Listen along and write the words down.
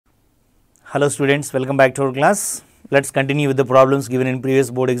Hello students, welcome back to our class. Let's continue with the problems given in previous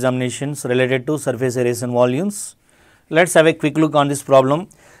board examinations related to surface areas and volumes. Let's have a quick look on this problem.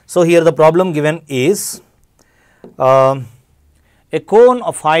 So here the problem given is a cone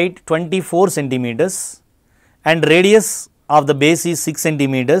of height 24 centimeters and radius of the base is 6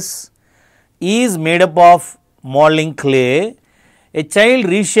 centimeters is made up of modeling clay. A child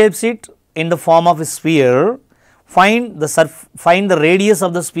reshapes it in the form of a sphere. Find the radius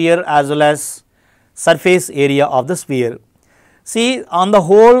of the sphere as well as surface area of the sphere. See, on the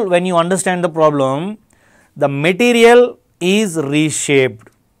whole, when you understand the problem, the material is reshaped,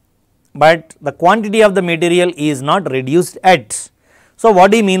 but the quantity of the material is not reduced yet. So,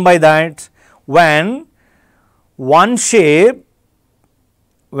 what do you mean by that? When one shape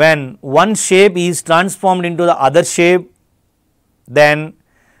is transformed into the other shape, then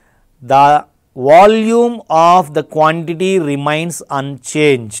the volume of the quantity remains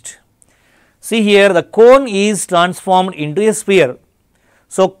unchanged. See here, the cone is transformed into a sphere.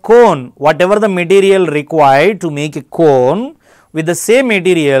 So, cone, whatever the material required to make a cone, with the same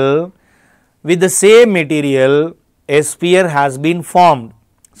material, a sphere has been formed.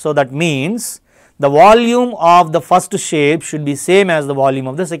 So, that means the volume of the first shape should be same as the volume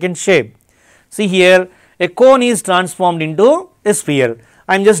of the second shape. See here, a cone is transformed into a sphere.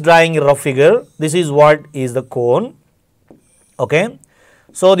 I am just drawing a rough figure. This is what is the cone. Okay.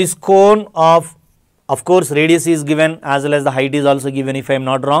 So, this cone of course, radius is given as well as the height is also given, if I am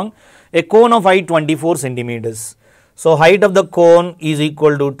not wrong. A cone of height 24 centimeters. So, height of the cone is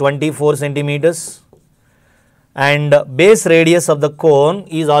equal to 24 centimeters and base radius of the cone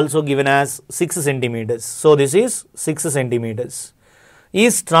is also given as 6 centimeters. So, this is 6 centimeters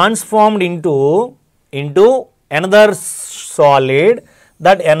is transformed into another solid.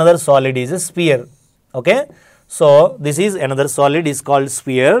 That another solid is a sphere. Okay. So, this is another solid is called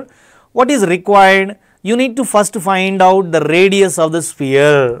sphere. What is required? You need to first find out the radius of the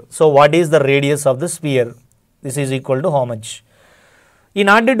sphere. So, what is the radius of the sphere? This is equal to how much? In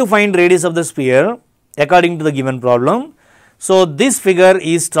order to find radius of the sphere, according to the given problem, so this figure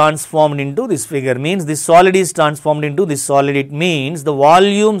is transformed into this figure, means this solid is transformed into this solid. It means the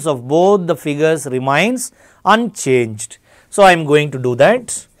volumes of both the figures remains unchanged. So, I am going to do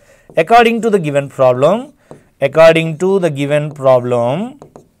that. According to the given problem,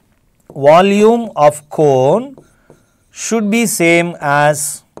 volume of cone should be same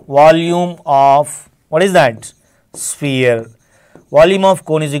as volume of, what is that? Sphere. Volume of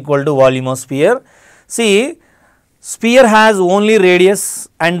cone is equal to volume of sphere. See, sphere has only radius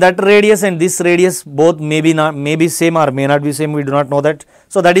and that radius and this radius both may be same or may not be same, we do not know that.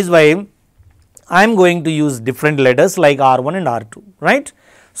 So, that is why I am going to use different letters like R1 and R2, right.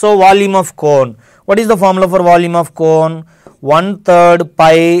 So, volume of cone. What is the formula for volume of cone? 1/3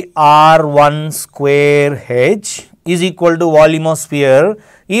 pi R1 square H is equal to volume of sphere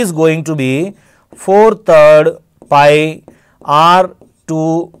is going to be 4/3 pi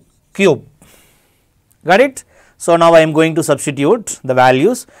R2 cube. Got it? So, now I am going to substitute the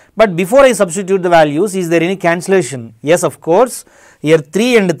values, but before I substitute the values, is there any cancellation? Yes, of course. Here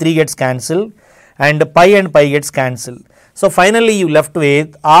 3 and 3 gets cancelled and pi gets cancelled. So, finally, you left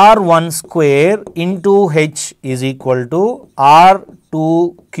with R1 square into H is equal to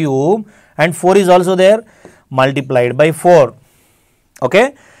R2 cube and 4 is also there multiplied by 4.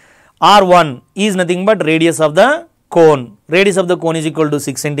 Okay. R1 is nothing but radius of the cone. Radius of the cone is equal to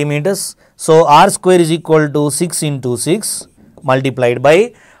 6 centimeters. So, R square is equal to 6 into 6 multiplied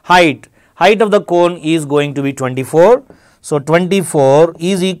by height. Height of the cone is going to be 24. So, 24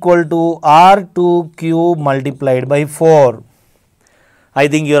 is equal to R2 cube multiplied by 4. I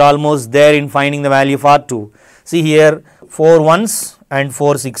think you are almost there in finding the value of R2. See here 4 ones and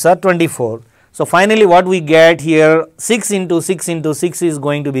 4 6 are 24. So, finally, what we get here 6 into 6 into 6 is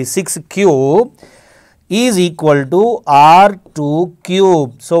going to be 6 cube is equal to R2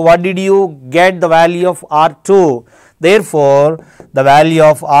 cube. So, what did you get the value of R2? Therefore, the value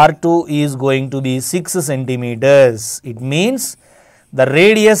of R2 is going to be 6 centimeters. It means the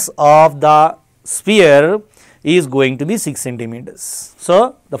radius of the sphere is going to be 6 centimeters.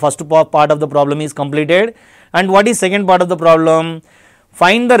 So, the first part of the problem is completed. And what is second part of the problem?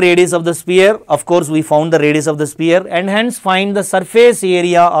 Find the radius of the sphere. Of course, we found the radius of the sphere and hence find the surface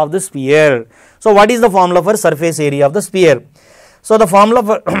area of the sphere. So, what is the formula for surface area of the sphere? So, the formula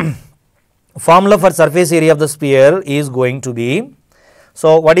for surface area of the sphere is going to be,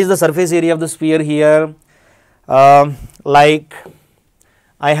 so what is the surface area of the sphere here? Like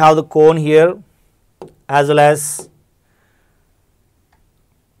I have the cone here as well as,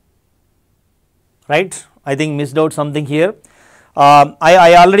 right, I think missed out something here.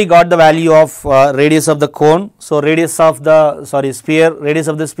 I already got the value of radius of the cone. So radius of the radius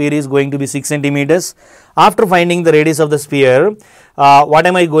of the sphere is going to be 6 centimeters. After finding the radius of the sphere, what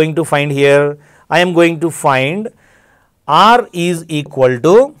am I going to find here? I am going to find r is equal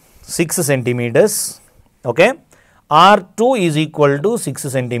to 6 centimeters. Okay, r2 is equal to 6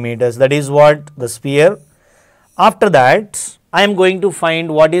 centimeters. That is what the sphere. After that, I am going to find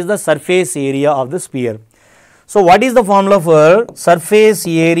what is the surface area of the sphere. So what is the formula for surface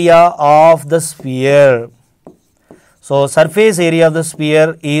area of the sphere? So surface area of the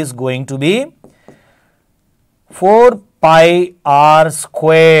sphere is going to be 4 pi r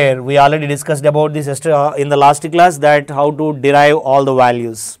square. We already discussed about this in the last class, that how to derive all the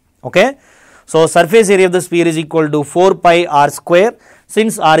values. Okay. So surface area of the sphere is equal to 4 pi r square.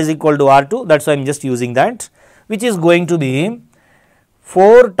 Since r is equal to r2, that's why I am just using that, which is going to be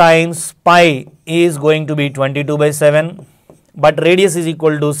 4 times pi is going to be 22 by 7, but radius is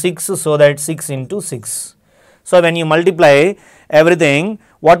equal to 6, so that 6 into 6. So when you multiply everything,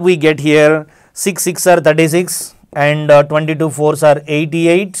 what we get here, 6 6 are 36 and 22 4s are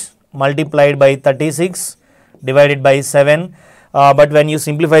 88 multiplied by 36 divided by 7. But when you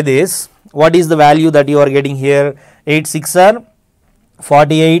simplify this, what is the value that you are getting here? 8 6 are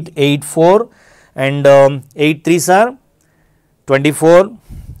 48, 8 4 and 8 3s are 24.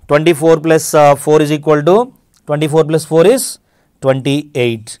 24 plus 4 is equal to 24 plus 4 is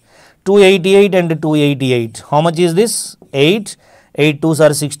 28. 288 and 288. How much is this? 8. 8 2s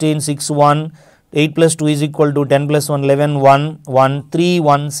are 16, 6 1. 8 plus 2 is equal to 10 plus 1 11, 1 1 3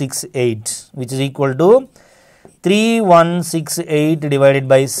 1 6 8, which is equal to 3168 divided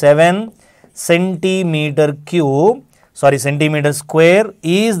by 7 centimeter square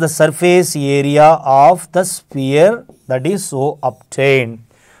is the surface area of the sphere that is so obtained.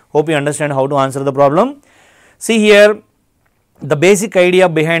 Hope you understand how to answer the problem. See here, the basic idea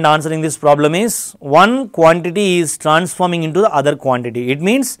behind answering this problem is one quantity is transforming into the other quantity. It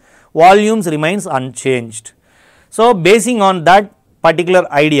means volumes remains unchanged. So basing on that particular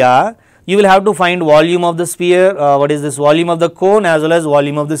idea, you will have to find volume of the sphere, volume of the cone as well as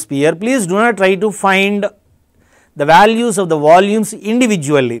volume of the sphere. Please do not try to find the values of the volumes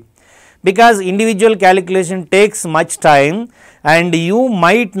individually, because individual calculation takes much time and you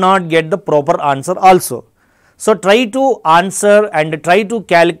might not get the proper answer also. So try to answer and try to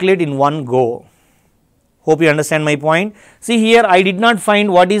calculate in one go. Hope you understand my point. See here, I did not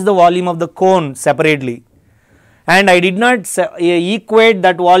find what is the volume of the cone separately, and I did not equate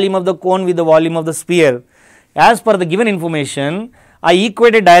that volume of the cone with the volume of the sphere. As per the given information, I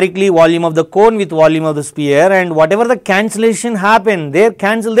equated directly volume of the cone with volume of the sphere, and whatever the cancellation happened, they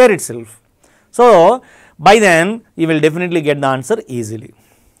cancel there itself. So by then you will definitely get the answer easily.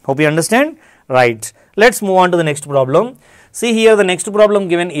 Hope you understand. Right. Let's move on to the next problem. See here, the next problem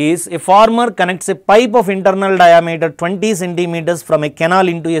given is a farmer connects a pipe of internal diameter 20 centimeters from a canal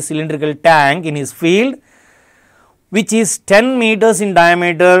into a cylindrical tank in his field, which is 10 meters in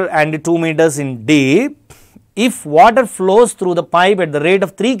diameter and 2 meters in depth. If water flows through the pipe at the rate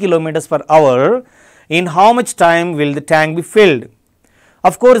of 3 kilometers per hour, in how much time will the tank be filled?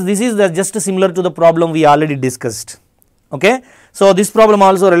 Of course, this is just similar to the problem we already discussed. Okay. So this problem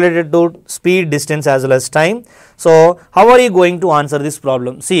also related to speed, distance as well as time. So how are you going to answer this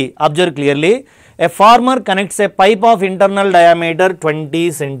problem? See, observe clearly. A farmer connects a pipe of internal diameter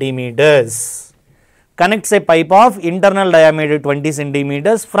 20 centimeters. Connects a pipe of internal diameter 20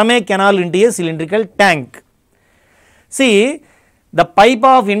 centimeters from a canal into a cylindrical tank. See, the pipe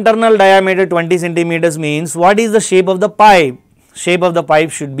of internal diameter 20 centimeters means what is the shape of the pipe? Shape of the pipe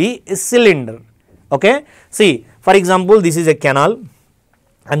should be a cylinder. Okay. See, for example, this is a canal.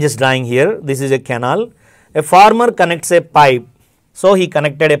 I am just drawing here. This is a canal. A farmer connects a pipe. So he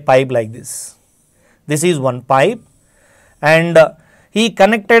connected a pipe like this. This is one pipe, and he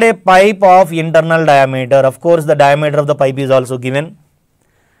connected a pipe of internal diameter. Of course, the diameter of the pipe is also given,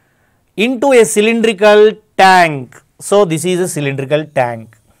 into a cylindrical tank. So this is a cylindrical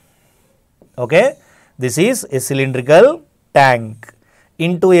tank. Okay. This is a cylindrical tank,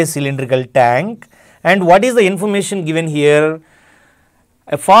 into a cylindrical tank. And what is the information given here?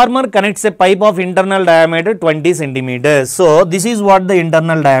 A farmer connects a pipe of internal diameter 20 centimeters. So this is what the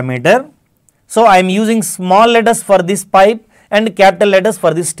internal diameter. So I am using small letters for this pipe and capital letters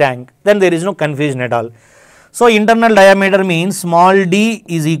for this tank. Then there is no confusion at all. So internal diameter means small d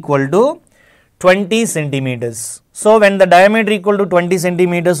is equal to 20 centimeters. So when the diameter equal to 20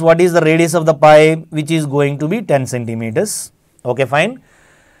 centimeters, what is the radius of the pipe? Which is going to be 10 centimeters. Okay, fine.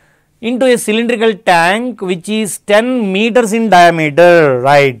 into a cylindrical tank which is 10 meters in diameter,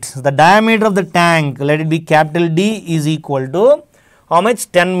 right? The diameter of the tank, let it be capital D, is equal to how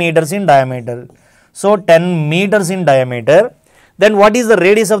much? 10 meters in diameter. So 10 meters in diameter. Then what is the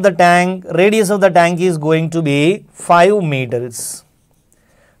radius of the tank? Radius of the tank is going to be 5 meters.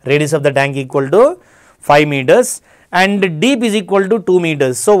 Radius of the tank equal to 5 meters and deep is equal to 2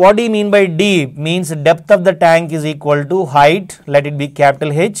 meters. So what do you mean by deep? Means depth of the tank is equal to height, let it be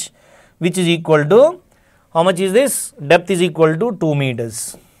capital H, which is equal to, how much is this? Depth is equal to 2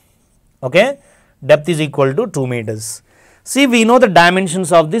 meters. Okay, depth is equal to 2 meters. See, we know the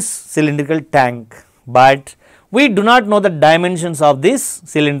dimensions of this cylindrical tank, but we do not know the dimensions of this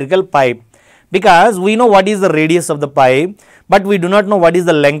cylindrical pipe, because we know what is the radius of the pipe, but we do not know what is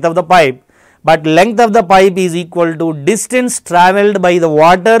the length of the pipe. But length of the pipe is equal to distance travelled by the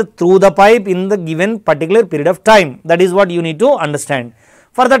water through the pipe in the given particular period of time. That is what you need to understand.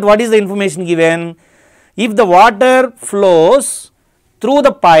 For that, what is the information given? If the water flows through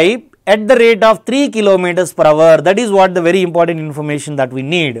the pipe at the rate of 3 kilometers per hour, that is what the very important information that we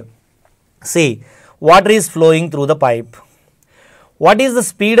need. See, water is flowing through the pipe. What is the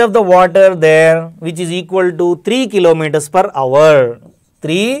speed of the water there, which is equal to 3 kilometers per hour?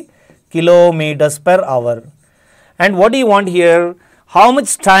 3 kilometers per hour. And what do you want here? How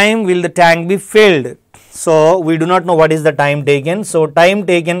much time will the tank be filled? So we do not know what is the time taken. So time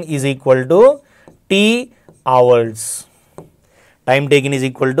taken is equal to T hours. Time taken is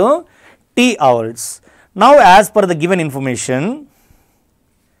equal to T hours. Now as per the given information,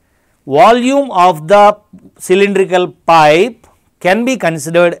 volume of the cylindrical pipe can be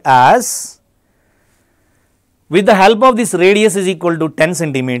considered as, with the help of this radius is equal to 10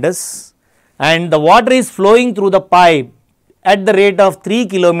 centimeters and the water is flowing through the pipe at the rate of 3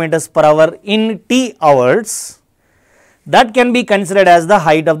 kilometers per hour in T hours, that can be considered as the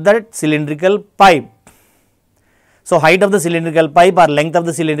height of that cylindrical pipe. So height of the cylindrical pipe or length of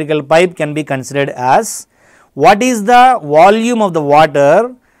the cylindrical pipe can be considered as what is the volume of the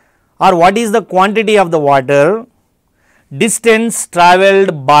water or what is the quantity of the water distance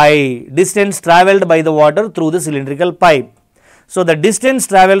travelled by the water through the cylindrical pipe. So the distance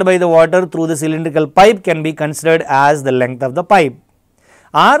travelled by the water through the cylindrical pipe can be considered as the length of the pipe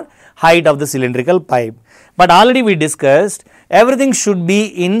or height of the cylindrical pipe. But already we discussed everything should be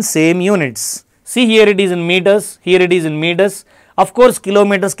in same units. See, here it is in meters, here it is in meters. Of course,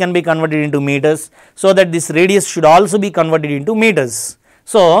 kilometers can be converted into meters, so that this radius should also be converted into meters.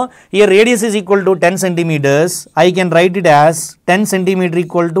 So here radius is equal to 10 centimeters. I can write it as 10 centimeter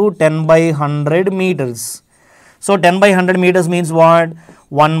equal to 10 by 100 meters. So 10 by 100 meters means what?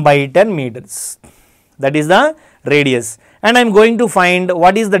 1 by 10 meters. That is the radius. And I am going to find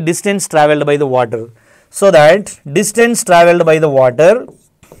what is the distance travelled by the water. So that distance travelled by the water,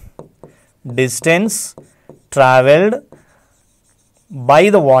 distance travelled by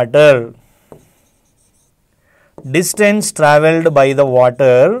the water, distance travelled by the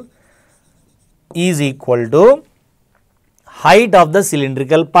water is equal to height of the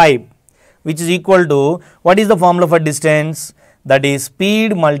cylindrical pipe, which is equal to, what is the formula for distance? That is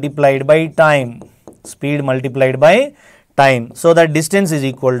speed multiplied by time. Speed multiplied by time. So that distance is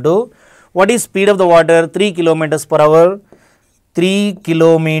equal to, what is speed of the water? 3 kilometers per hour. 3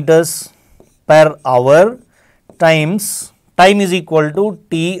 kilometers per hour times time is equal to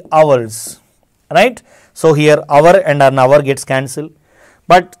T hours, right? So here hour and an hour gets cancelled,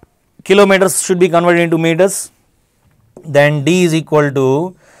 but kilometers should be converted into meters. Then D is equal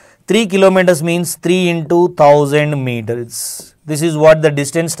to 3 kilometers means 3 into 1000 meters. This is what the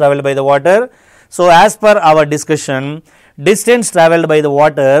distance travelled by the water. So as per our discussion, distance travelled by the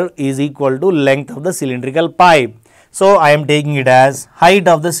water is equal to length of the cylindrical pipe. So I am taking it as height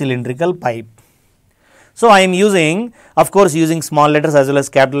of the cylindrical pipe. So I am using, of course, using small letters as well as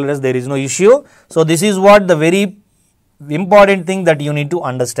capital letters, there is no issue. So this is what the very important thing that you need to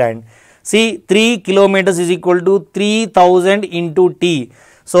understand. See, 3 kilometers is equal to 3000 into T.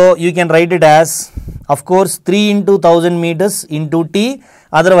 So you can write it as, of course, 3 into 1000 meters into T.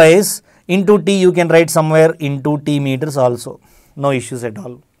 Otherwise, into T you can write somewhere into T meters also. No issues at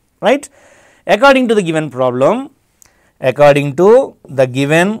all, right? According to the given problem,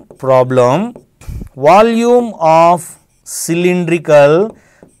 volume of cylindrical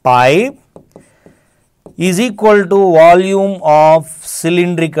pipe is equal to volume of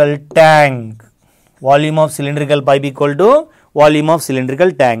cylindrical tank. Volume of cylindrical pipe equal to volume of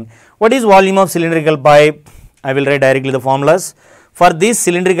cylindrical tank. What is volume of cylindrical pipe? I will write directly the formulas. For this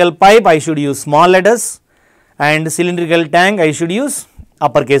cylindrical pipe, I should use small letters, and cylindrical tank I should use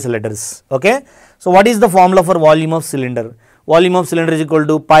uppercase letters. Okay. So what is the formula for volume of cylinder? volume of cylinder is equal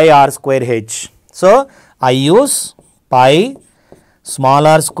to pi r square h. So, I use pi small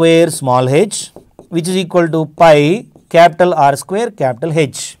r square small h, which is equal to pi capital R square capital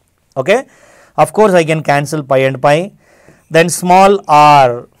H. Okay. Of course, I can cancel pi and pi. Then small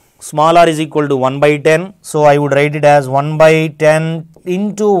r is equal to 1 by 10. So, I would write it as 1 by 10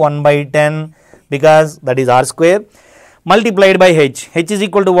 into 1 by 10 because that is r square multiplied by h. H is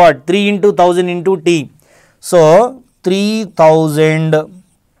equal to what? 3 into 1000 into t. So, 3000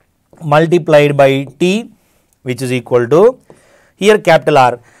 multiplied by t, which is equal to here capital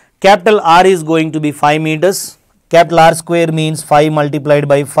R. Capital R is going to be 5 meters. Capital R square means 5 multiplied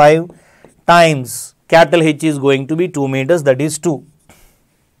by 5 times capital H is going to be 2 meters, that is 2.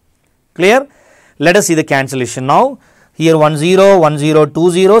 Clear? Let us see the cancellation now. Here 1 0, 1 0,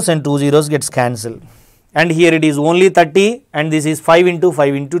 2 zeros and 2 zeros gets cancelled. And here it is only 30 and this is 5 into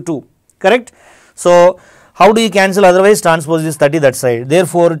 5 into 2. Correct? So, how do you cancel? Otherwise, transpose this 30 that side.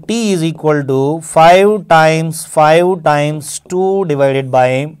 Therefore, t is equal to 5 times 2 divided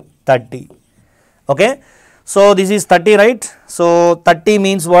by 30. Okay. So, this is 30, right? So, 30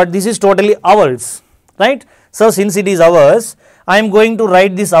 means what? This is totally hours, right? So, since it is hours, I am going to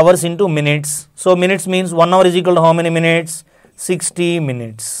write this hours into minutes. So, minutes means 1 hour is equal to how many minutes? 60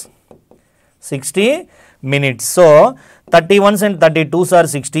 minutes. 60 minutes. So, 31s and 32s are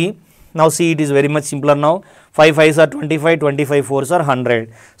 60. Now, see, it is very much simpler now. 5 5s are 25, 25 4s are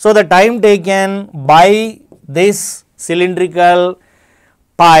 100. So, the time taken by this cylindrical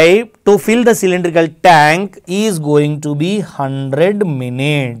pipe to fill the cylindrical tank is going to be 100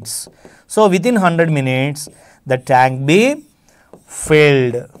 minutes. So, within 100 minutes, the tank be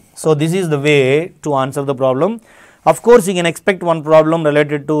filled. So, this is the way to answer the problem. Of course, you can expect one problem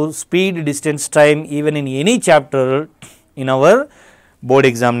related to speed, distance, time even in any chapter in our board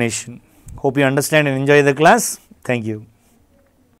examination. Hope you understand and enjoy the class. Thank you.